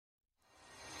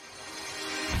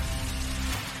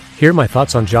Here are my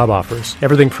thoughts on job offers.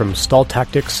 Everything from stall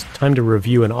tactics, time to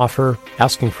review an offer,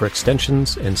 asking for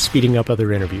extensions, and speeding up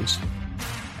other interviews.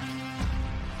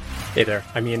 Hey there,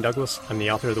 I'm Ian Douglas. I'm the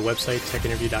author of the website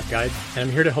techinterview.guide, and I'm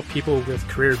here to help people with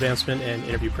career advancement and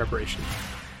interview preparation.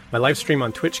 My live stream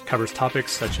on Twitch covers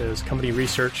topics such as company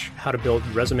research, how to build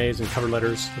resumes and cover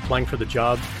letters, applying for the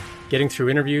job, getting through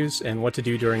interviews, and what to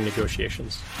do during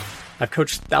negotiations. I've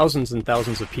coached thousands and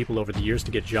thousands of people over the years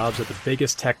to get jobs at the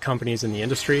biggest tech companies in the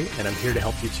industry, and I'm here to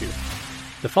help you too.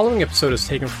 The following episode is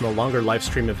taken from a longer live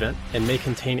stream event and may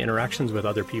contain interactions with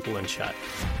other people in chat.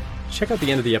 Check out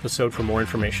the end of the episode for more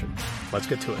information. Let's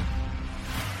get to it.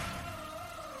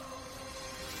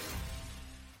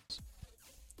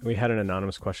 We had an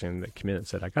anonymous question that came in and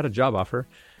said, I got a job offer,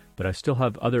 but I still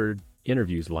have other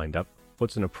interviews lined up.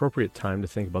 What's an appropriate time to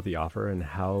think about the offer, and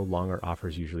how long are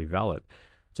offers usually valid?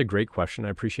 It's a great question. I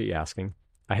appreciate you asking.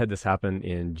 I had this happen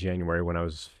in January when I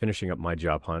was finishing up my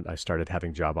job hunt. I started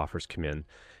having job offers come in,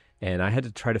 and I had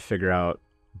to try to figure out,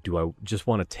 do I just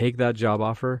want to take that job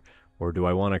offer, or do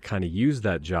I want to kind of use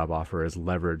that job offer as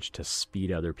leverage to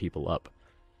speed other people up?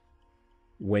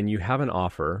 When you have an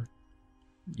offer,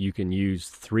 you can use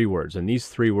 3 words, and these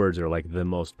 3 words are like the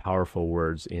most powerful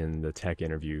words in the tech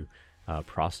interview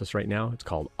process right now. It's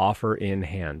called offer in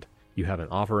hand. You have an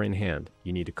offer in hand.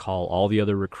 You need to call all the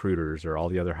other recruiters or all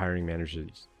the other hiring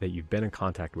managers that you've been in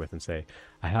contact with and say,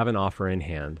 I have an offer in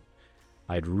hand.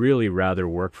 I'd really rather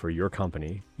work for your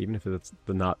company, even if it's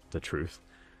not the truth.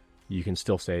 You can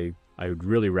still say, I would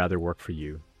really rather work for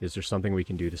you. Is there something we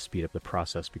can do to speed up the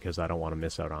process, because I don't want to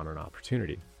miss out on an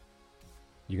opportunity?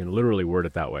 You can literally word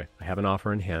it that way. I have an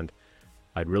offer in hand.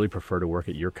 I'd really prefer to work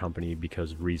at your company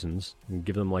because reasons. And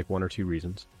give them like 1 or 2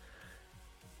 reasons.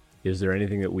 Is there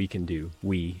anything that we can do?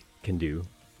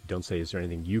 Don't say, is there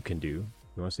anything you can do? You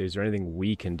want to say, is there anything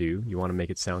we can do? You want to make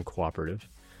it sound cooperative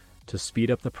to speed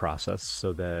up the process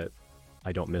so that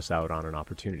I don't miss out on an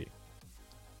opportunity.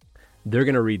 They're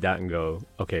going to read that and go,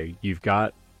 okay, you've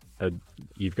got an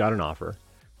offer,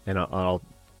 and I'll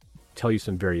tell you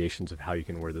some variations of how you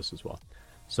can word this as well.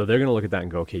 So they're going to look at that and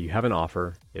go, okay, you have an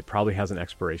offer. It probably has an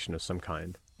expiration of some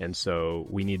kind, and so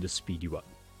we need to speed you up.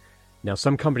 Now,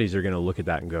 some companies are going to look at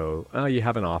that and go, oh, you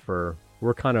have an offer.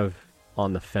 We're kind of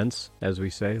on the fence, as we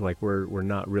say, like we're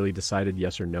not really decided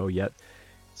yes or no yet.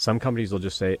 Some companies will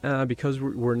just say, because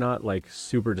we're not like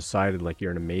super decided, like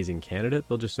you're an amazing candidate,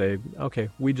 they'll just say, okay,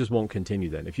 we just won't continue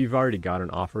then. If you've already got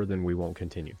an offer, then we won't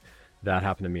continue. That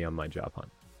happened to me on my job hunt.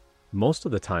 Most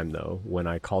of the time, though, when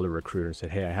I called a recruiter and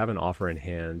said, hey, I have an offer in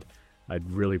hand, I'd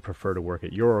really prefer to work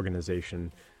at your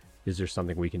organization. Is there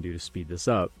something we can do to speed this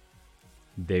up?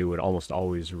 They would almost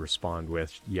always respond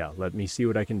with, yeah, let me see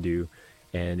what I can do.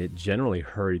 And it generally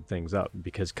hurried things up,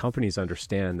 because companies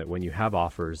understand that when you have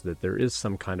offers, that there is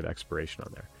some kind of expiration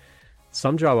on there.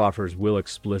 Some job offers will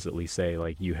explicitly say,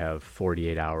 like, you have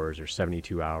 48 hours or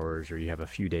 72 hours, or you have a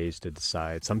few days to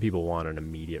decide. Some people want an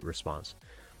immediate response.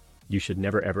 You should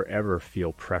never, ever, ever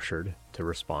feel pressured to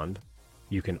respond.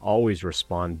 You can always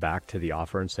respond back to the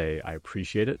offer and say, I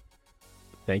appreciate it.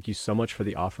 Thank you so much for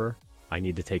the offer. I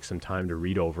need to take some time to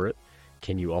read over it.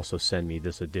 Can you also send me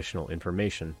this additional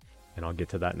information? And I'll get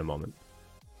to that in a moment.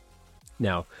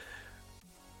 Now,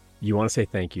 you want to say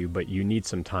thank you, but you need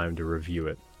some time to review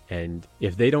it. And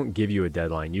if they don't give you a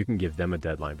deadline, you can give them a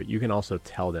deadline, but you can also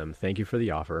tell them, thank you for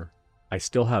the offer. I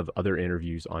still have other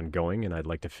interviews ongoing, and I'd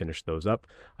like to finish those up.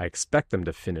 I expect them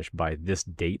to finish by this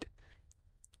date.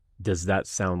 Does that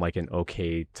sound like an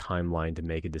okay timeline to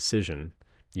make a decision?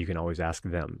 You can always ask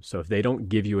them. So if they don't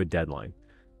give you a deadline,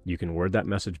 you can word that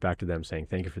message back to them saying,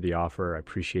 thank you for the offer. I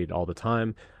appreciate all the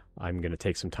time. I'm going to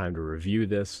take some time to review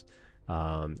this,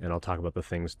 and I'll talk about the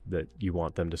things that you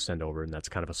want them to send over, and that's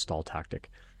kind of a stall tactic.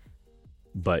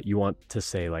 But you want to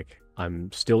say, like,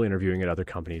 I'm still interviewing at other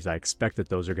companies. I expect that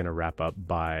those are going to wrap up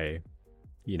by,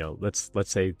 let's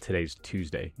say today's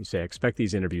Tuesday. You say, I expect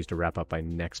these interviews to wrap up by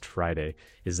next Friday.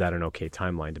 Is that an okay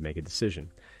timeline to make a decision?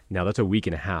 Now, that's a week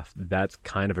and a half. That's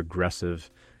kind of aggressive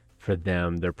for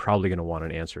them. They're probably going to want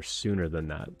an answer sooner than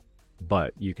that.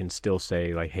 But you can still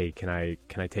say, like, hey, can I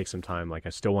take some time? Like, I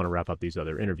still want to wrap up these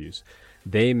other interviews.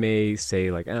 They may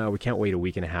say, like, we can't wait a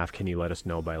week and a half. Can you let us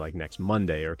know by like next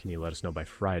Monday, or can you let us know by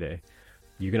Friday?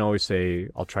 You can always say,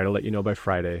 I'll try to let you know by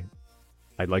Friday.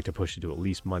 I'd like to push it to at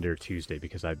least Monday or Tuesday,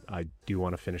 because I do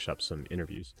want to finish up some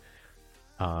interviews.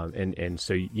 And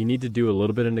so you need to do a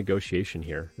little bit of negotiation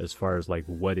here as far as like,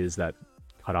 what is that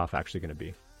cutoff actually going to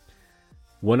be?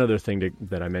 One other thing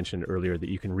that I mentioned earlier that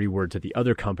you can reword to the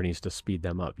other companies to speed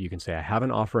them up. You can say, I have an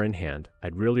offer in hand.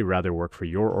 I'd really rather work for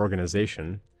your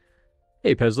organization.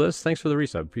 Hey, Pezlis, thanks for the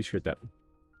resub. Appreciate that.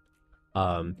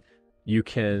 You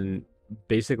can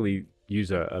basically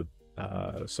use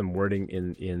some wording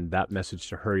in that message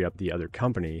to hurry up the other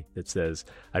company that says,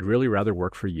 I'd really rather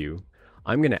work for you.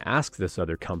 I'm going to ask this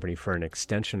other company for an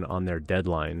extension on their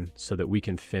deadline so that we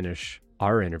can finish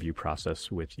our interview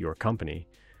process with your company.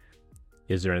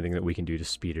 Is there anything that we can do to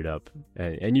speed it up?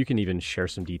 And you can even share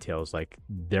some details like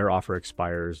their offer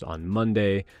expires on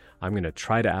Monday. I'm going to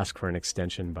try to ask for an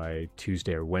extension by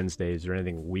Tuesday or Wednesday. Is there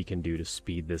anything we can do to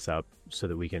speed this up so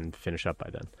that we can finish up by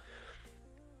then?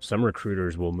 Some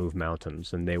recruiters will move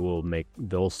mountains and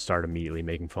they'll start immediately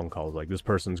making phone calls like, this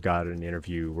person's got an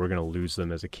interview. We're going to lose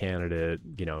them as a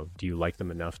candidate. Do you like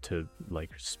them enough to like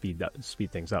speed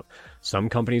things up? Some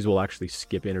companies will actually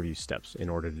skip interview steps in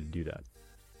order to do that.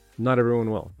 Not everyone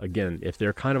will. Again, if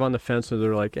they're kind of on the fence or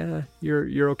they're like,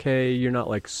 you're okay. You're not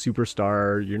like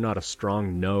superstar. You're not a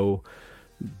strong no,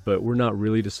 but we're not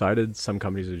really decided. Some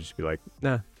companies will just be like,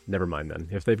 nah, never mind then.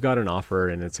 If they've got an offer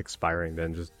and it's expiring,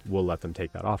 then we'll let them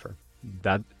take that offer.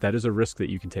 That is a risk that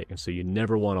you can take. And so you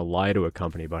never want to lie to a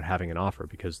company about having an offer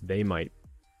because they might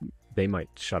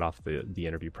shut off the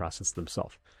interview process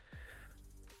themselves.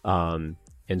 And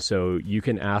so you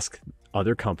can ask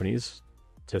other companies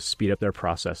to speed up their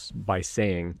process by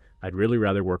saying, I'd really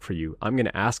rather work for you. I'm going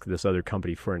to ask this other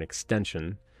company for an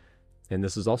extension. And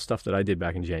this is all stuff that I did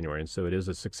back in January. And so it is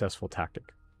a successful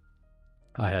tactic.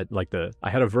 I had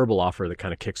a verbal offer that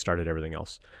kind of kickstarted everything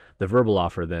else. The verbal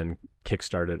offer then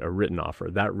kickstarted a written offer.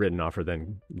 That written offer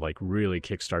then like really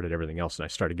kickstarted everything else. And I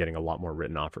started getting a lot more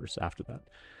written offers after that.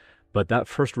 But that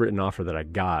first written offer that I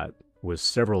got was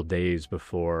several days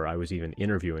before I was even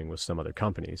interviewing with some other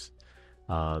companies.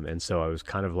 And so I was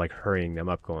kind of like hurrying them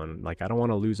up going like, I don't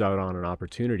want to lose out on an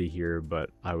opportunity here, but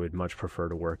I would much prefer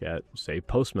to work at, say,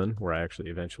 Postman, where I actually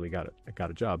eventually got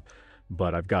a job.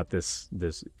 But I've got this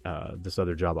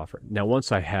other job offer. Now,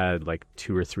 once I had like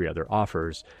 2 or 3 other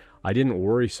offers, I didn't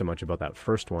worry so much about that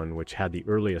first one, which had the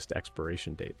earliest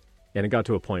expiration date. And it got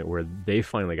to a point where they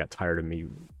finally got tired of me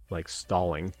like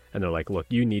stalling. And they're like, look,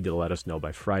 you need to let us know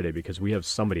by Friday because we have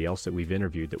somebody else that we've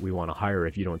interviewed that we want to hire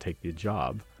if you don't take the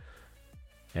job.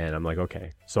 And I'm like,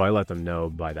 okay. So I let them know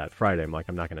by that Friday. I'm like,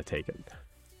 I'm not going to take it.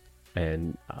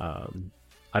 And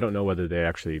I don't know whether they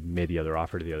actually made the other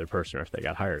offer to the other person or if they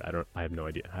got hired. I have no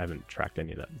idea. I haven't tracked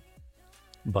any of that.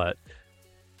 But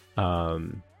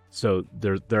so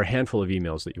there are a handful of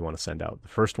emails that you want to send out. The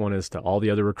first one is to all the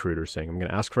other recruiters saying, I'm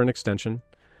going to ask for an extension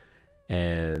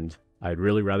and I'd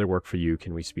really rather work for you.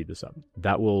 Can we speed this up?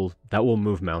 That will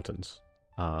move mountains.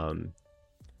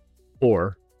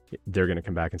 Or they're going to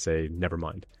come back and say, never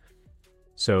mind.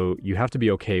 So you have to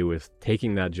be okay with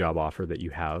taking that job offer that you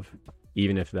have,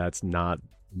 even if that's not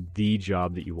the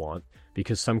job that you want,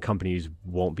 because some companies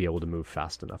won't be able to move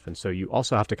fast enough. And so you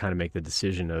also have to kind of make the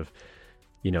decision of,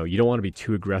 you don't want to be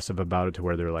too aggressive about it to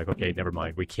where they're like, okay, never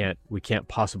mind. We can't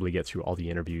possibly get through all the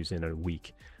interviews in a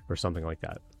week or something like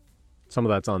that. Some of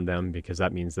that's on them because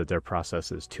that means that their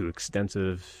process is too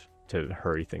extensive to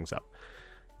hurry things up.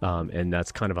 And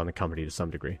that's kind of on the company to some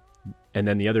degree. And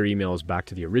then the other email is back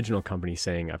to the original company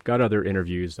saying, I've got other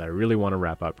interviews that I really want to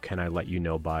wrap up. Can I let you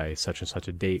know by such and such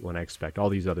a date when I expect all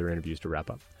these other interviews to wrap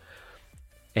up?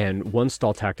 And one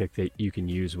stall tactic that you can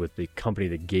use with the company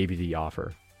that gave you the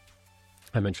offer,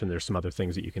 I mentioned there's some other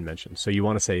things that you can mention. So you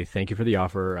want to say, thank you for the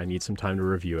offer. I need some time to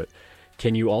review it.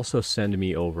 Can you also send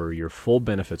me over your full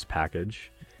benefits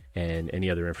package and any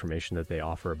other information that they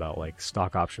offer about like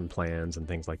stock option plans and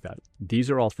things like that? These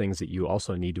are all things that you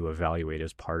also need to evaluate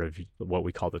as part of what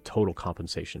we call the total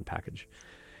compensation package.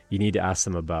 You need to ask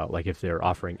them about, like, if they're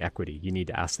offering equity, you need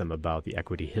to ask them about the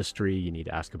equity history. You need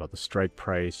to ask about the strike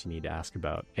price. You need to ask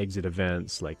about exit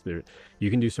events. Like, you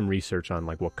can do some research on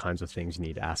like what kinds of things you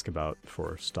need to ask about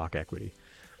for stock equity.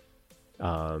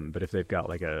 But if they've got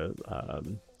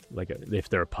if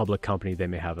they're a public company, they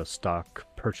may have a stock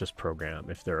purchase program.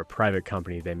 If they're a private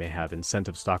company, they may have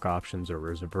incentive stock options or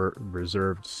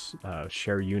reserved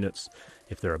share units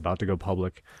if they're about to go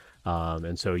public.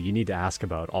 And so you need to ask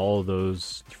about all of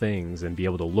those things and be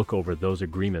able to look over those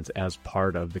agreements as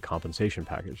part of the compensation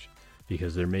package,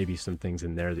 because there may be some things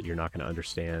in there that you're not going to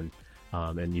understand.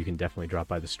 And you can definitely drop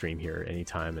by the stream here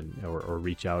anytime or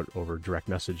reach out over direct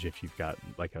message if you've got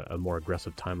like a more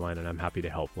aggressive timeline, and I'm happy to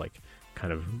help like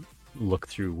kind of look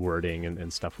through wording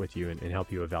and stuff with you and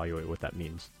help you evaluate what that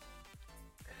means.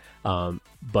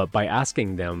 But by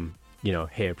asking them,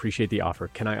 hey, I appreciate the offer.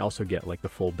 Can I also get like the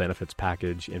full benefits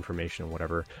package information,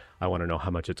 whatever? I want to know how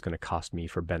much it's going to cost me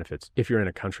for benefits. If you're in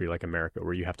a country like America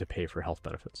where you have to pay for health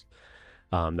benefits,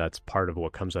 that's part of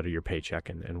what comes out of your paycheck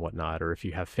and whatnot. Or if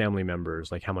you have family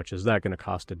members, like how much is that going to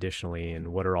cost additionally? And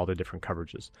what are all the different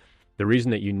coverages? The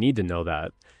reason that you need to know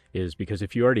that is because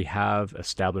if you already have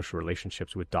established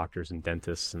relationships with doctors and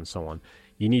dentists and so on,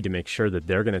 you need to make sure that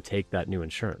they're going to take that new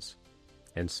insurance.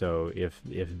 And so if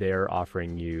they're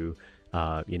offering you,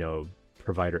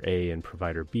 provider A and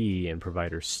provider B and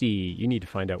provider C, you need to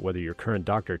find out whether your current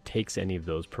doctor takes any of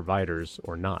those providers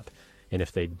or not. And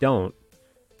if they don't,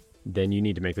 then you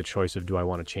need to make the choice of, do I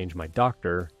want to change my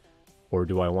doctor, or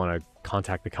do I want to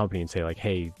contact the company and say like,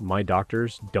 hey, my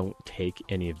doctors don't take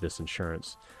any of this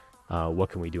insurance. What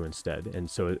can we do instead? And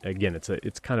so again, it's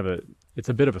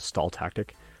a bit of a stall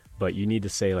tactic, but you need to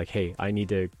say like, hey, I need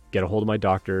to get a hold of my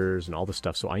doctors and all this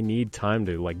stuff. So I need time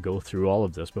to like go through all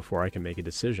of this before I can make a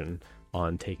decision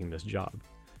on taking this job.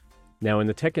 Now in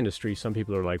the tech industry, some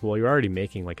people are like, well, you're already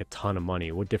making like a ton of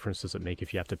money. What difference does it make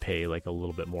if you have to pay like a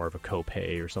little bit more of a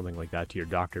copay or something like that to your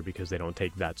doctor because they don't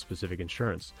take that specific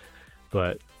insurance?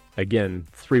 But again,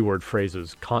 3-word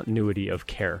phrases: continuity of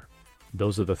care.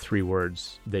 Those are the 3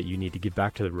 words that you need to get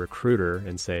back to the recruiter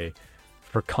and say,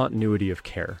 for continuity of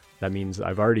care. That means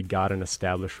I've already got an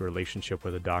established relationship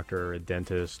with a doctor or a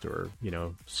dentist or,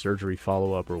 surgery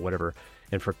follow-up or whatever.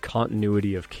 And for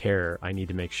continuity of care, I need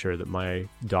to make sure that my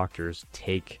doctors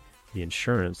take the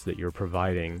insurance that you're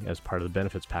providing as part of the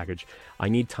benefits package. I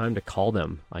need time to call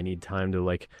them. I need time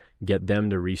to get them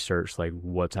to research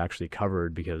what's actually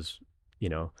covered because,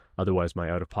 otherwise my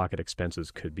out-of-pocket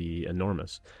expenses could be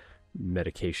enormous.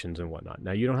 Medications and whatnot.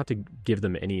 Now, you don't have to give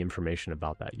them any information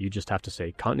about that. You just have to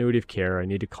say continuity of care. I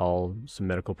need to call some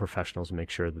medical professionals and make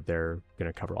sure that they're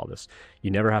going to cover all this.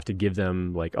 You never have to give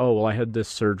them oh, well, I had this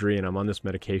surgery and I'm on this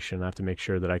medication. I have to make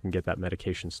sure that I can get that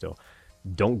medication still.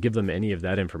 Don't give them any of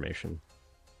that information.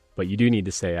 But you do need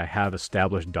to say, I have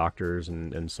established doctors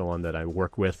and so on that I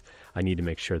work with. I need to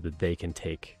make sure that they can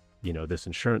take this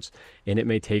insurance. And it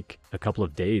may take a couple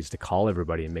of days to call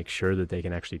everybody and make sure that they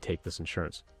can actually take this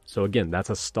insurance. So again, that's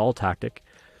a stall tactic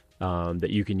that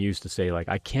you can use to say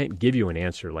I can't give you an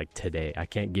answer today. I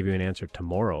can't give you an answer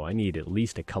tomorrow. I need at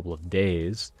least a couple of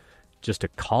days just to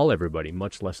call everybody,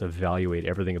 much less evaluate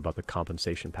everything about the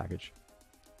compensation package.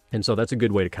 And so that's a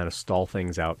good way to kind of stall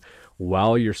things out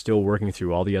while you're still working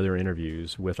through all the other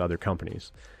interviews with other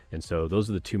companies. And so those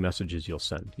are the 2 messages you'll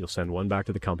send. You'll send one back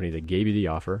to the company that gave you the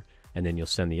offer, and then you'll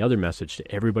send the other message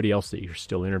to everybody else that you're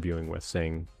still interviewing with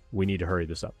saying, we need to hurry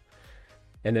this up.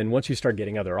 And then once you start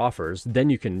getting other offers, then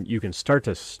you can start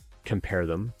to compare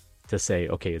them to say,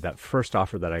 okay, that first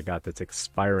offer that I got that's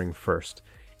expiring first,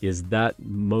 is that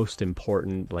most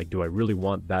important? Do I really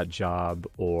want that job,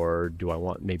 or do I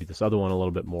want maybe this other one a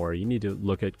little bit more? You need to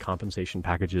look at compensation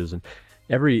packages, and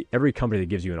every company that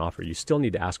gives you an offer, you still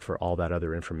need to ask for all that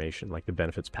other information, like the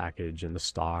benefits package and the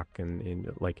stock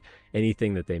and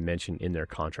anything that they mention in their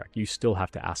contract. You still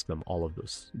have to ask them all of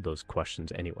those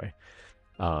questions anyway.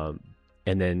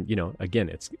 And then,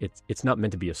 again, it's not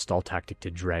meant to be a stall tactic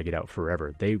to drag it out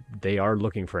forever. They are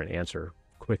looking for an answer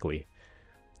quickly.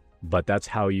 But that's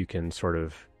how you can sort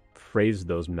of phrase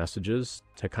those messages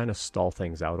to kind of stall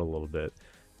things out a little bit,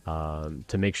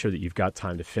 to make sure that you've got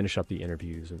time to finish up the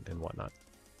interviews and whatnot.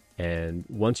 And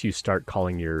once you start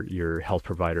calling your health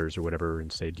providers or whatever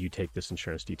and say, do you take this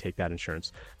insurance? Do you take that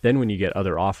insurance? Then when you get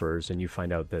other offers and you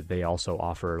find out that they also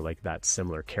offer that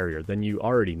similar carrier, then you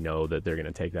already know that they're going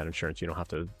to take that insurance. You don't have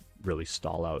to really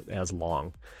stall out as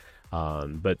long.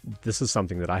 But this is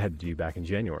something that I had to do back in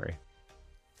January.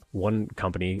 One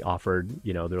company offered,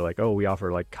 they're like, oh, we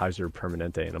offer Kaiser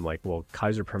Permanente. And I'm like, well,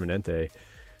 Kaiser Permanente,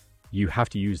 you have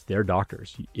to use their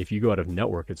doctors. If you go out of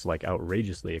network, it's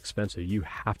outrageously expensive. You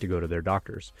have to go to their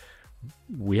doctors.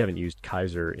 We haven't used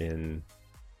Kaiser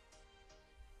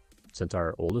since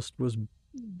our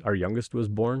youngest was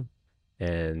born.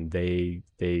 And they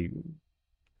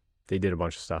did a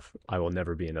bunch of stuff. I will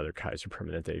never be another Kaiser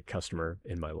Permanente customer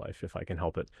in my life if I can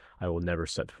help it. I will never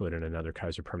set foot in another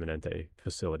Kaiser Permanente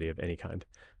facility of any kind.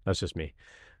 That's just me.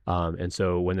 And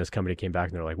so when this company came back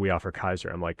and they're like, we offer Kaiser,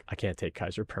 I'm like, I can't take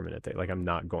Kaiser Permanente. I'm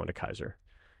not going to Kaiser.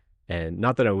 And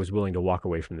not that I was willing to walk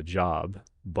away from the job,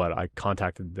 but I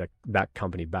contacted that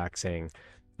company back saying,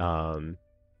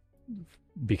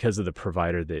 because of the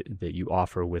provider that you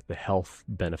offer with the health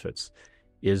benefits,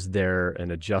 is there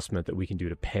an adjustment that we can do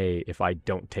to pay if I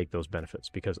don't take those benefits?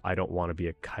 Because I don't want to be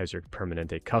a Kaiser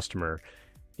Permanente customer.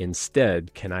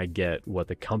 Instead, can I get what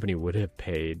the company would have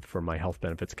paid for my health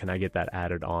benefits? Can I get that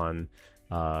added on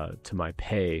to my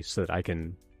pay so that I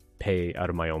can pay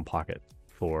out of my own pocket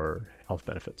for health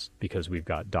benefits? Because we've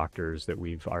got doctors that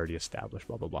we've already established,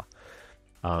 blah, blah, blah.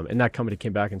 And that company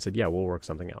came back and said, yeah, we'll work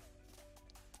something out.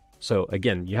 So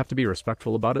again, you have to be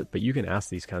respectful about it, but you can ask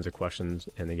these kinds of questions.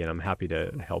 And again, I'm happy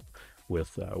to help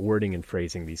with wording and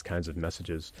phrasing these kinds of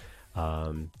messages.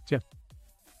 Yeah.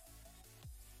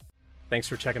 Thanks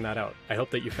for checking that out. I hope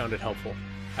that you found it helpful.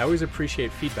 I always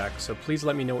appreciate feedback, so please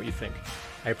let me know what you think.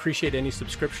 I appreciate any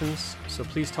subscriptions, so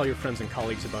please tell your friends and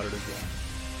colleagues about it as well.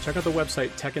 Check out the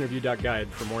website techinterview.guide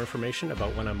for more information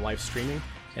about when I'm live streaming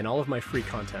and all of my free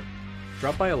content.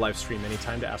 Drop by a live stream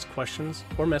anytime to ask questions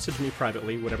or message me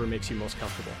privately, whatever makes you most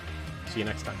comfortable. See you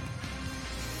next time.